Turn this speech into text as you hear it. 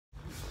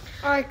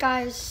Alright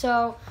guys,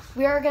 so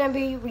we are going to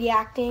be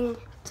reacting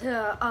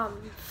to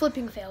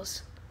flipping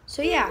fails.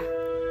 So yeah,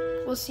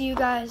 we'll see you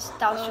guys.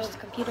 That was just the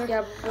computer.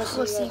 Yeah,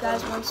 We'll see you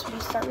guys once we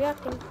start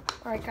reacting.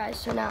 Alright guys,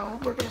 so now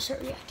we're going to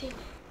start reacting.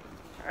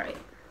 Alright.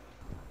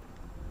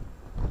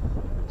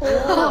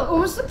 Oh,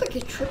 almost looked like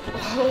a triple.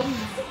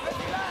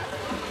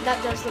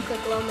 That does look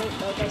like low mate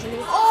though, doesn't it?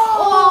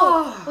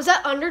 Oh! Was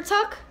that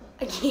undertuck?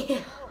 Yeah.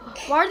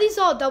 Why are these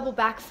all double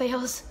back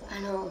fails? I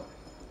know.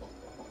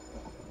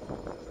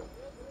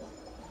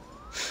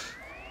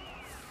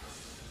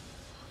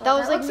 That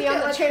was like looks me on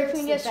the it trampoline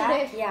hurts the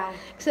yesterday. back. Yeah.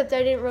 Except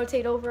I didn't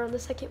rotate over on the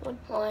second one.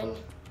 1,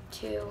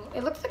 2.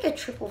 It looks like a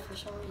triple for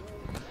some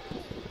reason.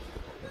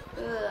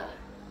 Ugh.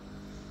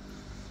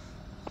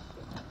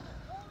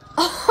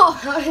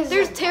 Oh,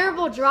 there's that-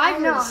 terrible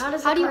drivers. I know,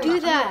 how do you does do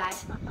a car that?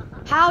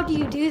 How do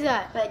you do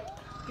that? Like,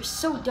 you're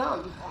so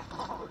dumb.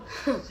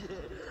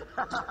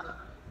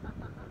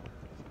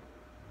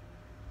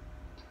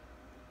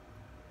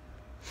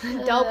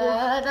 Double.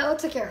 That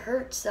looks like it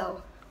hurts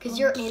though, because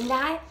you're in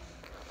that,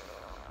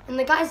 and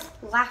the guy's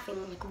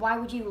laughing. Like, why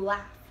would you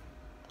laugh?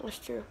 That's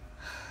true.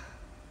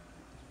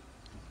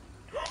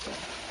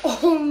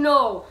 Oh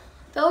no,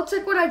 that looks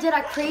like what I did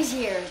at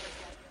Crazy Air.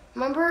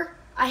 Remember?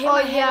 I hit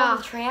my head on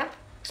the tramp.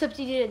 Except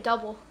you did a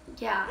double.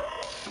 Yeah.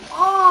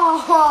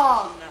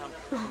 Oh!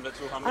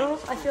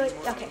 I feel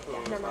like, okay, yeah,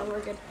 never mind,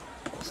 we're good.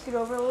 Scoot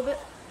over a little bit.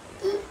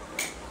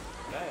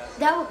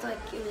 That looked like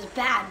it was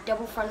bad.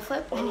 Double front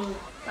flip, and he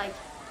like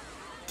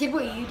did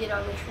what you did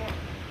on the tramp.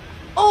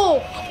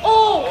 Oh!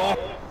 Oh!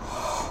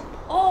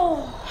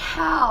 Oh!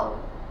 How?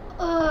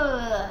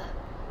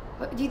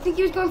 What, do you think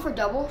he was going for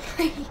double?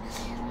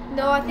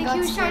 No, I think he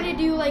was That's trying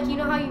to do like, you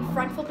know how you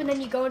front flip and then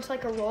you go into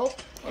like a roll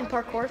in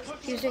parkour?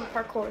 He was doing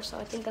parkour, so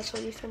I think that's what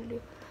he was trying to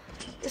do.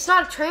 It's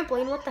not a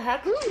trampoline, what the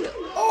heck?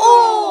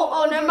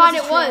 Oh, never mind,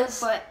 it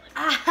was. But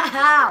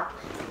ow!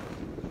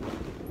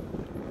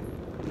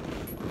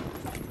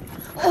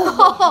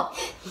 Oh.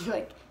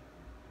 Like,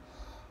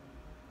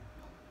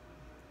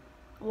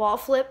 Wall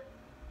flip.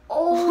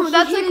 oh,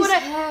 that's he like hit what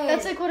his I head.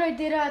 that's like what I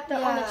did at the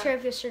on the Yeah.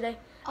 tramp yesterday.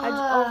 I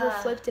Ah.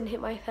 overflipped and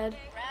hit my head.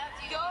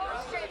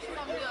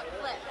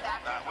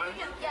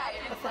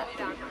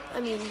 I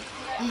mean,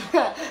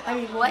 I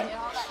mean, what?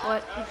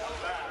 what?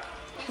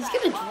 He's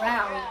gonna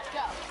drown.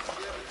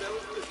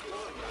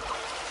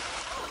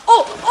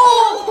 Oh!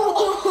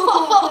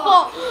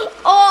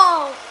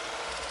 Oh!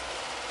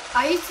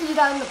 I used to do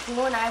that in the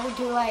pool, and I would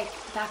do like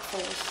back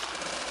folds,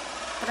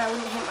 but I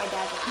wouldn't hit my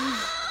dad.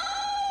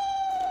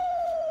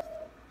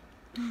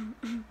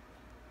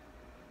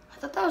 I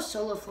thought that was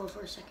solo flow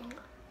for a second.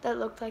 That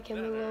looked like him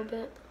a little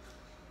bit.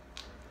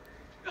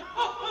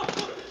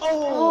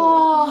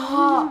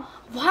 Oh,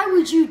 why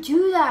would you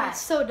do that?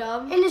 That's so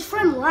dumb. And his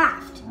friend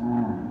laughed.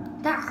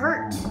 That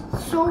hurt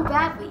so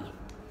badly.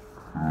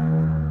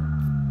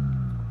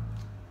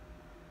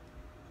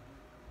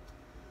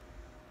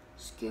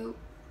 Scoop.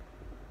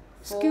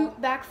 Scoot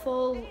back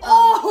full.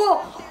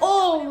 Oh! Oh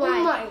Oh my.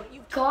 my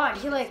God!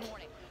 He like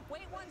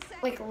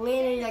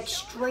landed like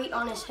straight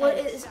on his What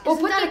head. is- We'll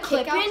isn't put that the a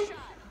clip kick out? in,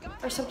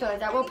 or something like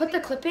that. We'll put the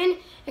clip in.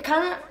 That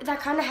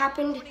kind of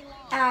happened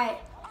at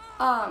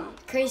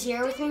Crazy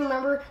Air with me.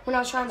 Remember when I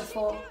was trying to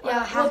full?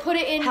 Yeah, we'll put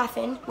it in. half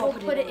in. We'll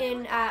put it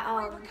in at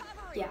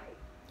Yeah.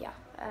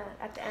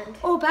 at the end.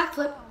 Oh,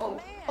 backflip. Oh.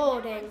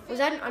 Oh dang. Was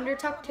that an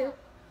undertuck too?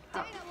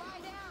 Lie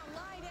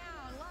down.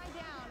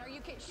 Are you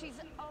kidding? She's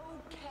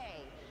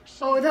okay.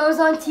 Oh, that was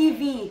on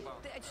TV.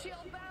 She'll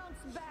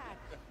bounce back.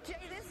 Jay,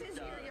 this is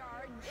your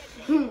yard.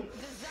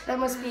 That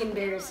must be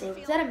embarrassing.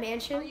 Is that a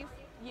mansion?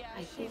 Yeah,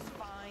 she's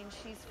fine.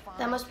 She's fine.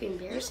 That must be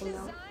embarrassing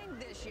though. Designed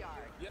this yard.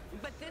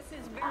 But this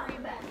is very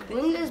bad.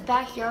 Linda's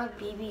backyard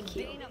BBQ.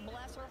 Dana,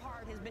 bless her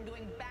heart, has been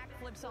doing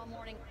backflips all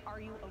morning. Are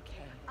you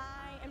okay?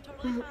 I am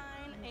totally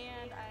fine,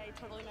 and I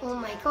totally Oh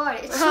my God,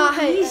 it's so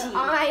easy.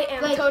 I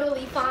am Like-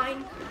 totally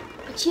fine.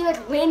 But she like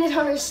landed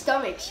on her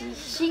stomach.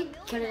 She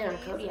could have done a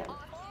Kodiak. all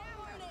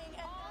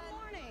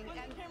morning. And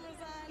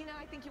Cameron's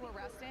I think you were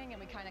resting, and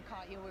we kind of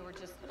caught you. We were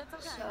just, but it's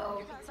okay.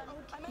 So,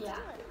 yeah.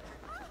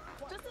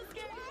 Just a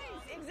scare.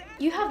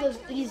 Exactly. You have those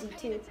easy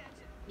too.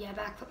 Yeah,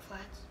 backflip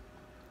flats.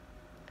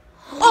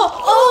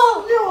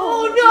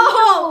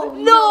 Oh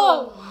no!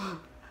 No!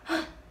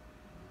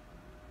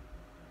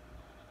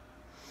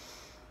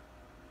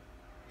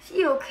 Is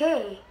she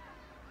okay?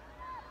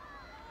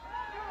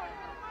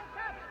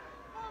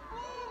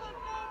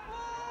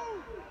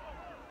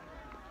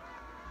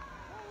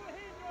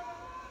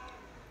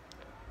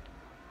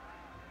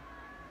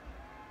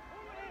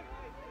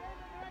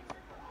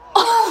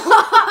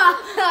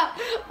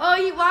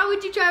 Oh, why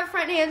would you try a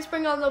front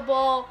handspring on the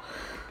ball?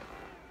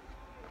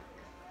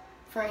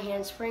 Front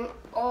handspring.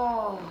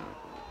 Oh,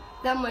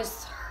 that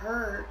must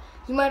hurt.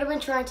 You might have been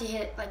trying to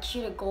hit, like,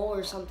 shoot a goal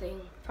or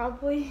something.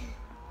 Probably.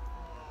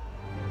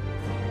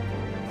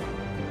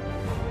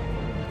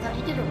 I thought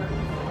he did a run.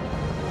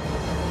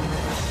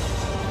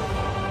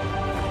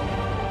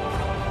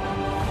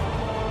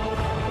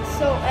 It's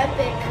so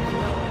epic.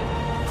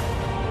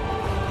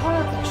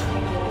 Probably like a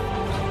tree.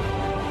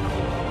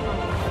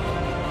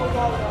 A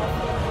fall off.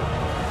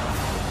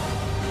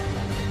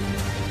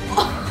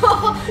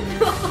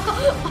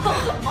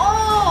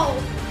 Oh!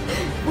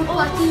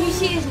 What did you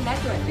see his neck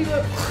right? You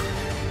go.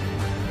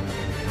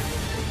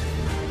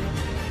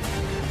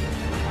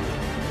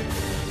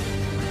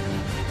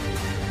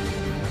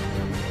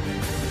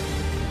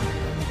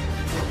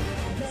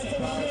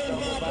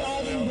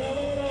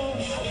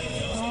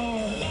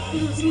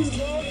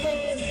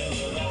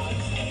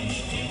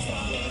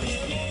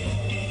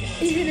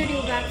 He's gonna do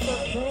a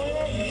backflip.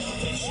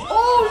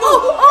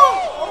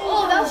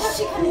 Oh, that was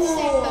actually kind of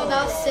sick though.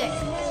 That was sick.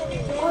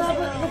 Oh,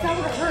 but that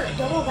would have hurt.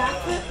 Double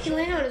backflip. He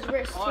landed on his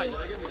wrist too.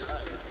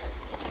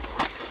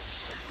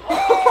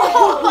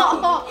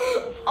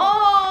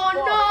 Oh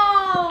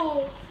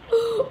no!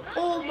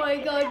 Oh my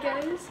god,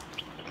 guys.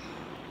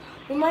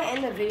 We might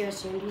end the video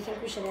soon. Do you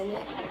think we should end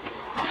it?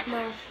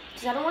 No,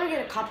 Because I don't want to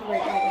get a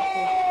copyright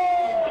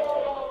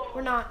strike.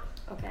 we're not.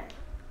 Okay.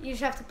 You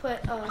just have to put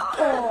Oh.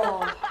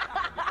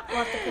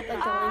 we'll have to put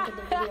like the link in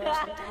the video or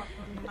something.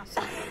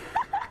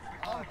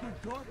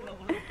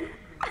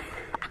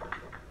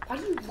 Why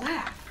do you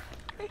laugh?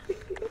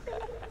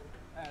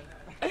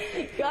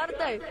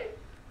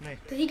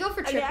 Did he go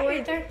for triple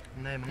right there?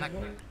 Nee, maar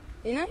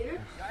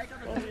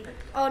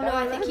Oh no,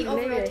 I think he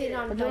over rotated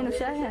on double.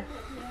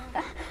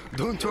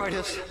 don't try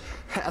this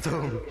at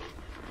home.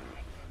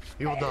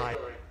 You will die.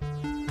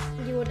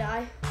 You will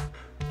die.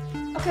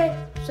 Okay,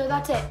 so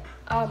that's it.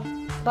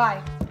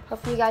 Bye.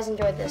 Hopefully you guys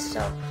enjoyed this.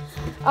 So,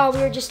 we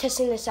were just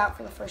testing this out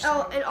for the first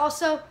time. Oh, and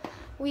also,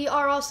 we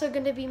are also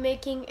going to be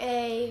making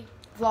a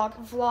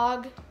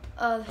vlog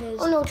of his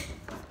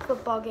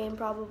football game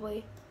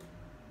probably.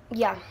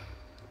 Yeah.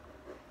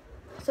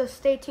 So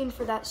stay tuned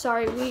for that.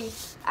 Sorry, we Probably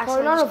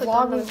actually not just a clicked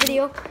on vlog, the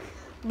video,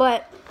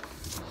 but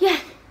yeah.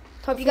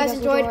 Hope you guys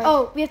enjoyed. enjoyed.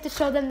 Oh, we have to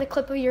show them the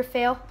clip of your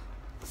fail.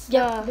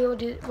 Yeah,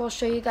 we'll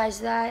show you guys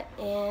that,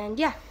 and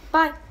yeah,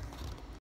 bye.